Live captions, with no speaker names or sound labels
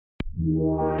Hi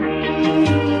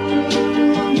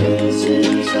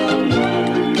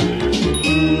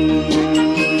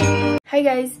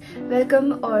guys,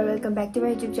 welcome back to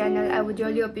my YouTube channel. I would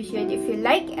really appreciate if you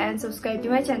like and subscribe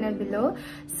to my channel below.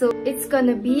 So it's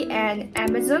gonna be an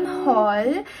Amazon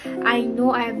haul. I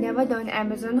know I have never done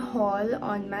Amazon haul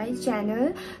on my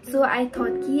channel, so I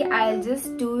thought I'll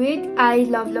just do it. I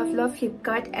love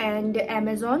Flipkart and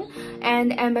Amazon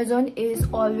is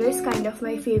always kind of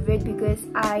my favorite because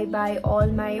I buy all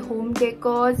my home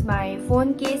decors, my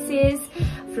phone cases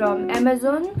from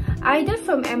Amazon. Either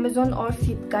from Amazon or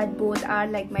Flipkart, both are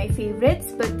like my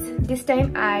favorites, but this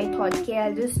time I thought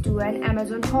I'll just do an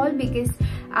Amazon haul because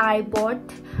I bought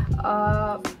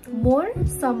more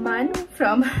saman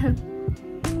from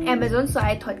Amazon, so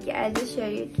I thought I'll just share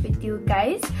it with you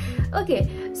guys. Okay,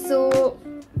 so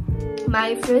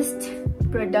my first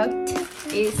product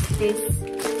is this.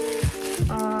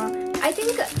 I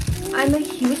think I'm a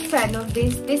huge fan of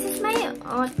this. This is my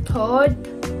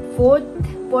fourth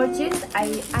purchase.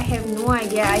 I have no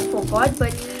idea, I forgot,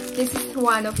 but this is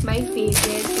one of my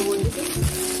favorites. So this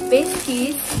is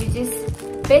besties, which is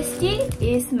bestie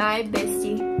is my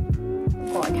bestie.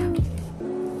 God.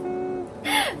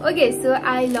 Okay, so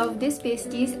I love these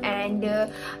pasties, and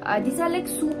these are like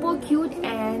super cute,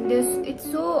 and it's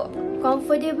so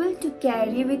comfortable to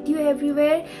carry with you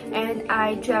everywhere. And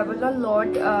I travel a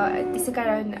lot. This is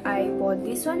karan I bought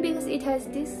this one because it has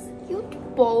this cute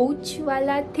pouch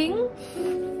wala thing.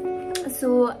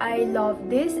 So I love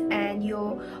this, and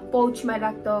your pouch ma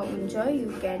rakhta huncha,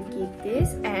 you can keep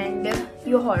this, and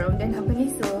your haraunदैन पनि.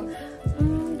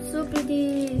 So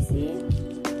pretty. See,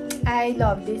 I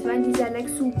love this one. These are like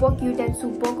super cute and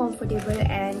super comfortable,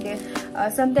 and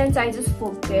sometimes I just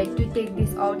forget to take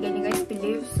this out. Can you guys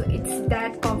believe? So it's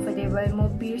that comfortable.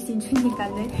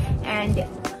 And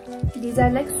these are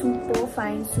like super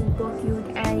fine, super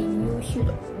cute, and you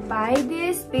should buy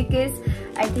this because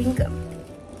I think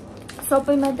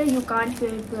you can't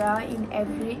wear bra in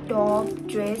every top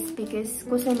dress because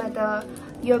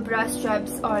your bra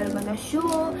straps are gonna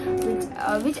show,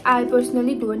 which I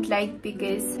personally don't like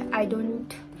because I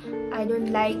don't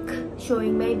like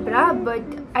showing my bra, but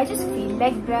I just feel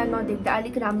like bra nadekhda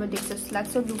alik ramro dekhcha jasto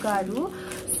लाग्छ लुगाहरु.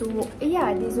 So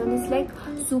yeah, this one is like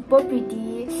super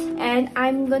pretty, and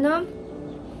I'm gonna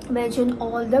mention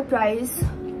all the price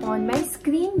on my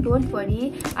screen. Don't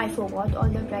worry, I forgot all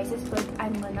the prices, but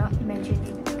I'm gonna mention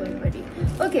it, don't worry.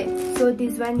 Okay, so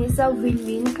this one is a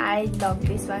win-win. I love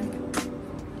this one.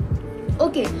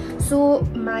 Okay, so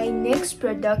my next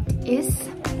product is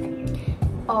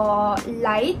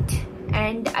light,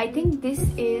 and I think this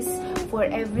is for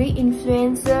every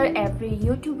influencer, every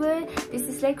YouTuber. This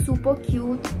is like super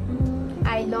cute.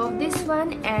 I love this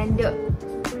one, and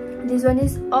this one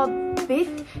is a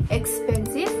bit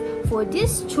expensive for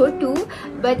this chotu,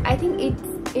 but I think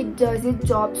it does its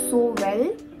job so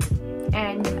well,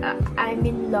 and I'm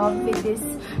in love with this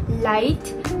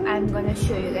light. I'm gonna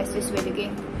show you guys. Just wait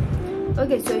again.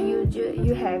 Okay, so you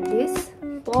have this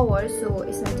power, so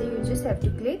it's not you just have to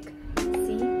click.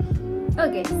 See?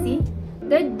 Okay, see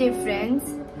the difference.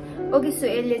 Okay, so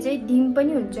यसले चाहिँ dim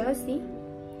पनि हुन्छ. See?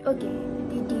 Okay,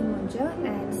 the dim हुन्छ,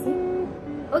 and see?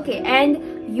 Okay, and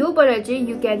you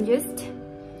can just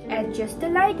adjust the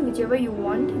light whichever you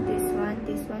want. This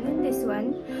one and this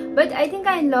one, but I think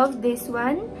I love this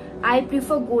one. I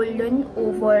prefer golden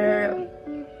over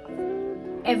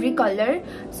every color.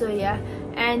 So yeah,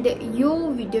 and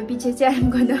you video piche I'm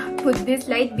gonna put this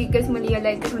light because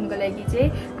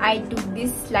I took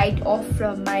this light off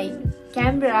from my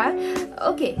camera.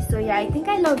 Okay, so yeah, I think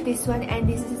I love this one, and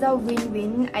this is a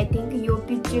win-win. I think your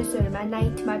pictures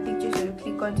night my pictures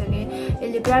click on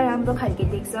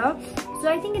so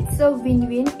I think it's a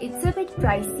win-win. It's a bit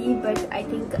pricey, but I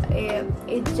think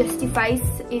it justifies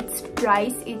its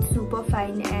price. It's super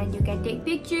fine, and you can take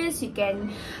pictures, you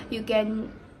can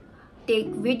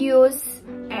take videos,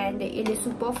 and it is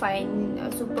super fine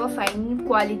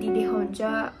quality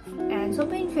dekhuncha, and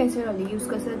super influencer only use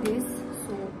this.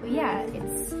 So yeah,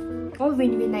 it's a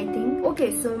win-win, I think.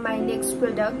 Okay, so my next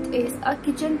product is a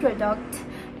kitchen product,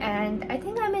 and I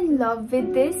think I'm in love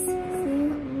with this.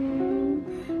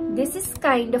 This is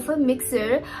kind of a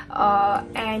mixer,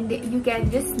 and you can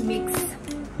just mix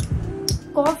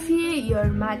coffee, your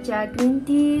matcha green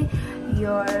tea,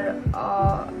 your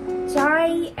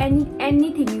chai,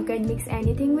 anything. You can mix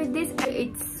anything with this.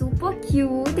 It's super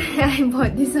cute. I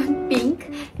bought this on pink,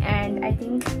 and I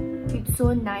think it's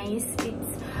so nice.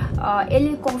 It's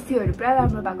LA coffee or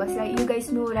you guys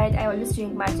know, right? I always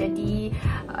drink matcha tea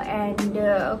and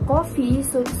coffee,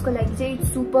 so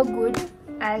it's super good.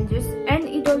 And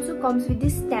it also comes with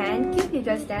this stand, cute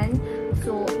little stand,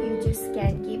 so you just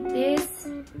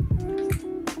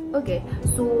Okay,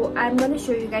 so I'm gonna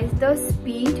show you guys the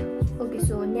speed. Okay,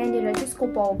 so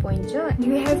power point.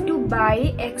 You have to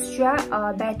buy extra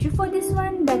battery for this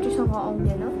one. Battery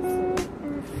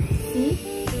see?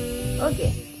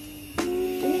 Okay.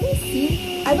 Can you guys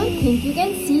see? I don't think you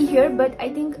can see here, but I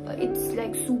think it's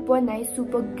like super nice,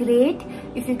 super great.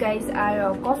 If you guys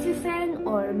are a coffee fan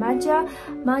or matcha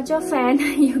fan,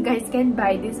 you guys can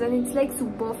buy this one. It's like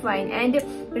super fine. And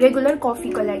regular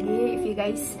coffee ko lagi, if you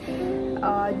guys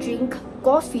drink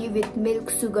coffee with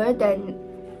milk sugar, then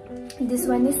this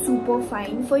one is super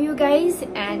fine for you guys.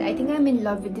 And I think I'm in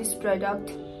love with this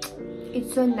product.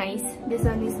 It's so nice. This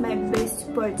one is my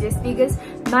best purchase because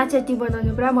matcha tea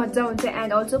bananu pura maja huncha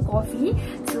and also coffee.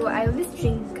 So I always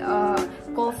drink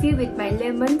coffee with my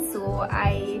lemon, so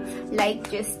I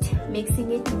like just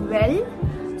mixing it well.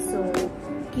 So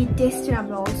it tastes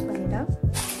ramro house bhanera.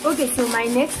 Okay, so my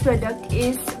next product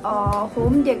is a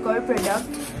home decor product.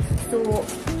 So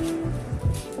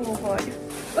oh god.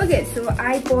 Okay, so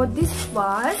I bought this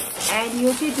vase and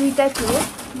yo chai duita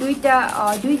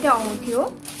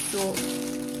aunthyo. So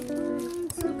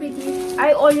pretty.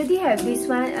 I already have this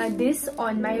one, this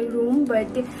on my room,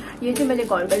 but you chai maile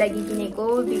ghar ko lagi kineko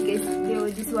because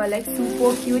this was like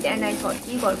super cute and I thought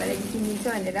ki ghar ko lagi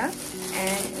kincha bhanera.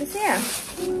 And so yeah,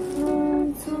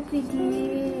 so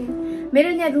pretty. मेरो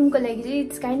यहाँ room को लागि चाहिँ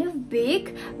it's kind of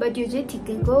big, but यो चाहिँ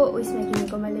ठिकैको उइसमा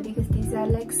किनेको मैले because these are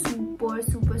like super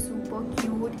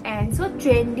cute and so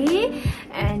trendy.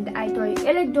 And I thought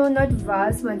यसलाई donut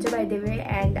vase भन्छ by the way,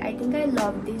 and I think I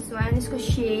love this one. यसको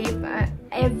shape,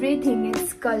 everything,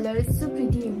 its color is so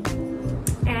pretty.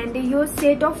 And yo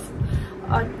set of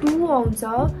 2 आउँछ.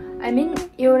 I mean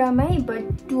एउटामै but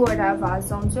 2 वटा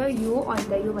vase आउँछ. यो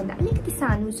अन्त यो भन्दा अलिकति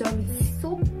सानो छ.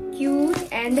 So cute.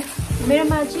 And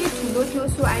मेरोमा चाहिँ ठुलो थियो,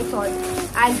 so I thought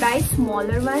I'll buy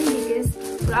smaller one because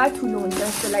पुरा ठुलो हुन्छ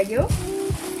जस्तो लाग्यो.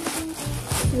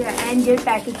 Yeah, and their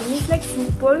packaging is like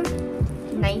super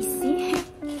nice.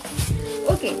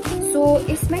 Okay, so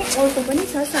यसमै अर्को पनि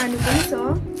छ, सानो पनि छ.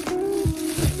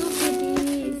 So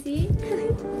pretty, see?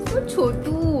 So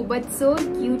छोटु but so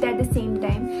cute at the same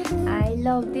time. I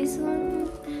love this one.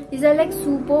 These are like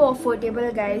super affordable,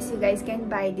 guys. You guys can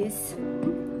buy this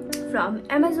from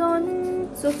Amazon.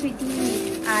 So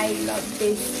pretty. I love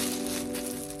this.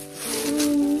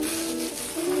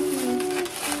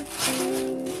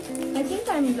 I think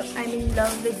I'm in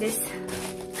love with this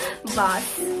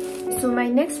vase. So my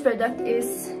next product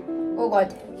is, oh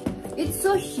god, it's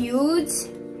so huge.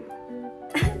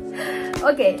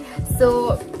 Okay,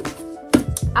 so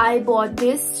I bought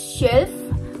this shelf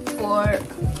for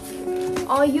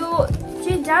you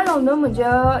चाहिँ जहाँ लाउँदा पनि हुन्छ,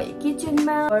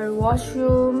 किचनमा or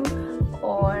washroom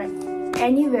or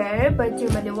anywhere, but चाहिँ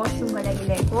मैले washroom को लागि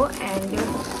ल्याएको. And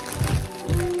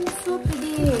so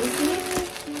pretty.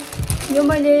 यो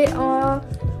मैले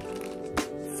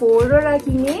 4 वटा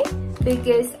किने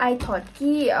because I thought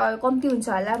कि कम्ती हुन्छ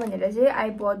होला भनेर चाहिँ I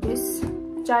bought this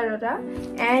 4 वटा.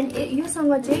 And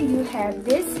योसँग चाहिँ you have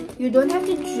this. You don't have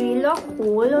to drill a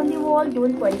hole on the wall.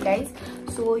 Don't worry, guys.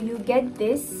 So you get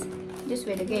this. Just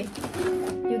wait, okay.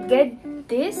 You get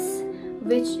this,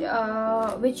 which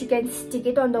you can stick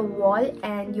it on the wall,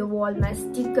 and your wall must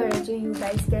sticker. So you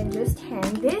guys can just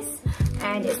hang this,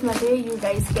 and it's not there. You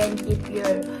guys can keep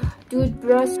your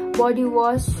toothbrush, body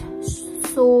wash,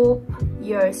 soap,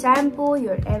 your shampoo,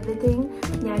 your everything.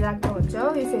 यहाँ राख्दा हुन्छ.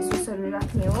 यो face वासहरु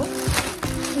राख्ने हो.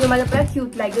 यो मलाई पुरा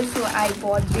cute लाग्यो, so I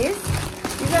bought this.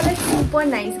 These are like super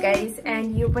nice, guys,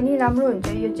 and यो पनि राम्रो हुन्छ.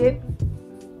 यो चाहिँ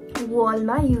wall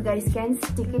ma, you guys can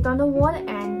stick it on the wall.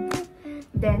 And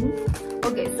then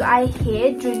okay, so I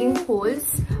hate drilling holes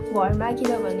घरमा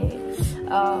किनभने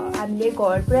हामीले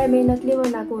घर पुरा मेहनतले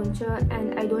बनाएको हुन्छ,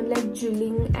 and I don't like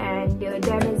drilling and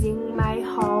damaging my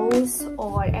house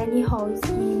or any house.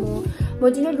 म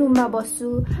जुन रुममा बस्छु,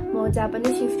 म जहाँ पनि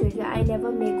शिफ्ट हुन्छ, I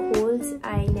never make holes,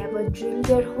 I never drill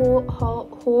their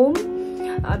home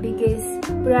because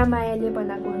पुरा मायाले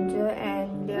बनाएको हुन्छ.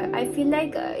 And I feel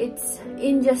like it's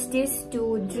injustice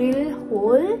to drill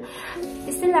hole.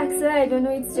 Still I don't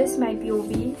know, it's just my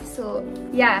POV. So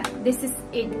yeah, this is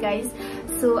it, guys.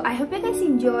 So I hope you guys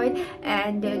enjoyed,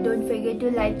 and don't forget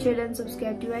to like, share and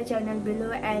subscribe to my channel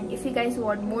below. And if you guys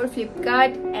want more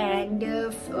Flipkart and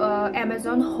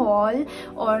Amazon haul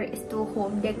or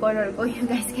home decor, you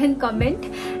guys can comment.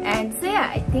 And so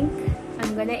yeah, I think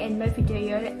I'm gonna end my video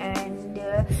here, and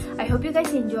I hope you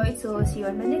guys enjoyed. So see you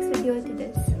on my next video. To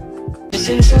this.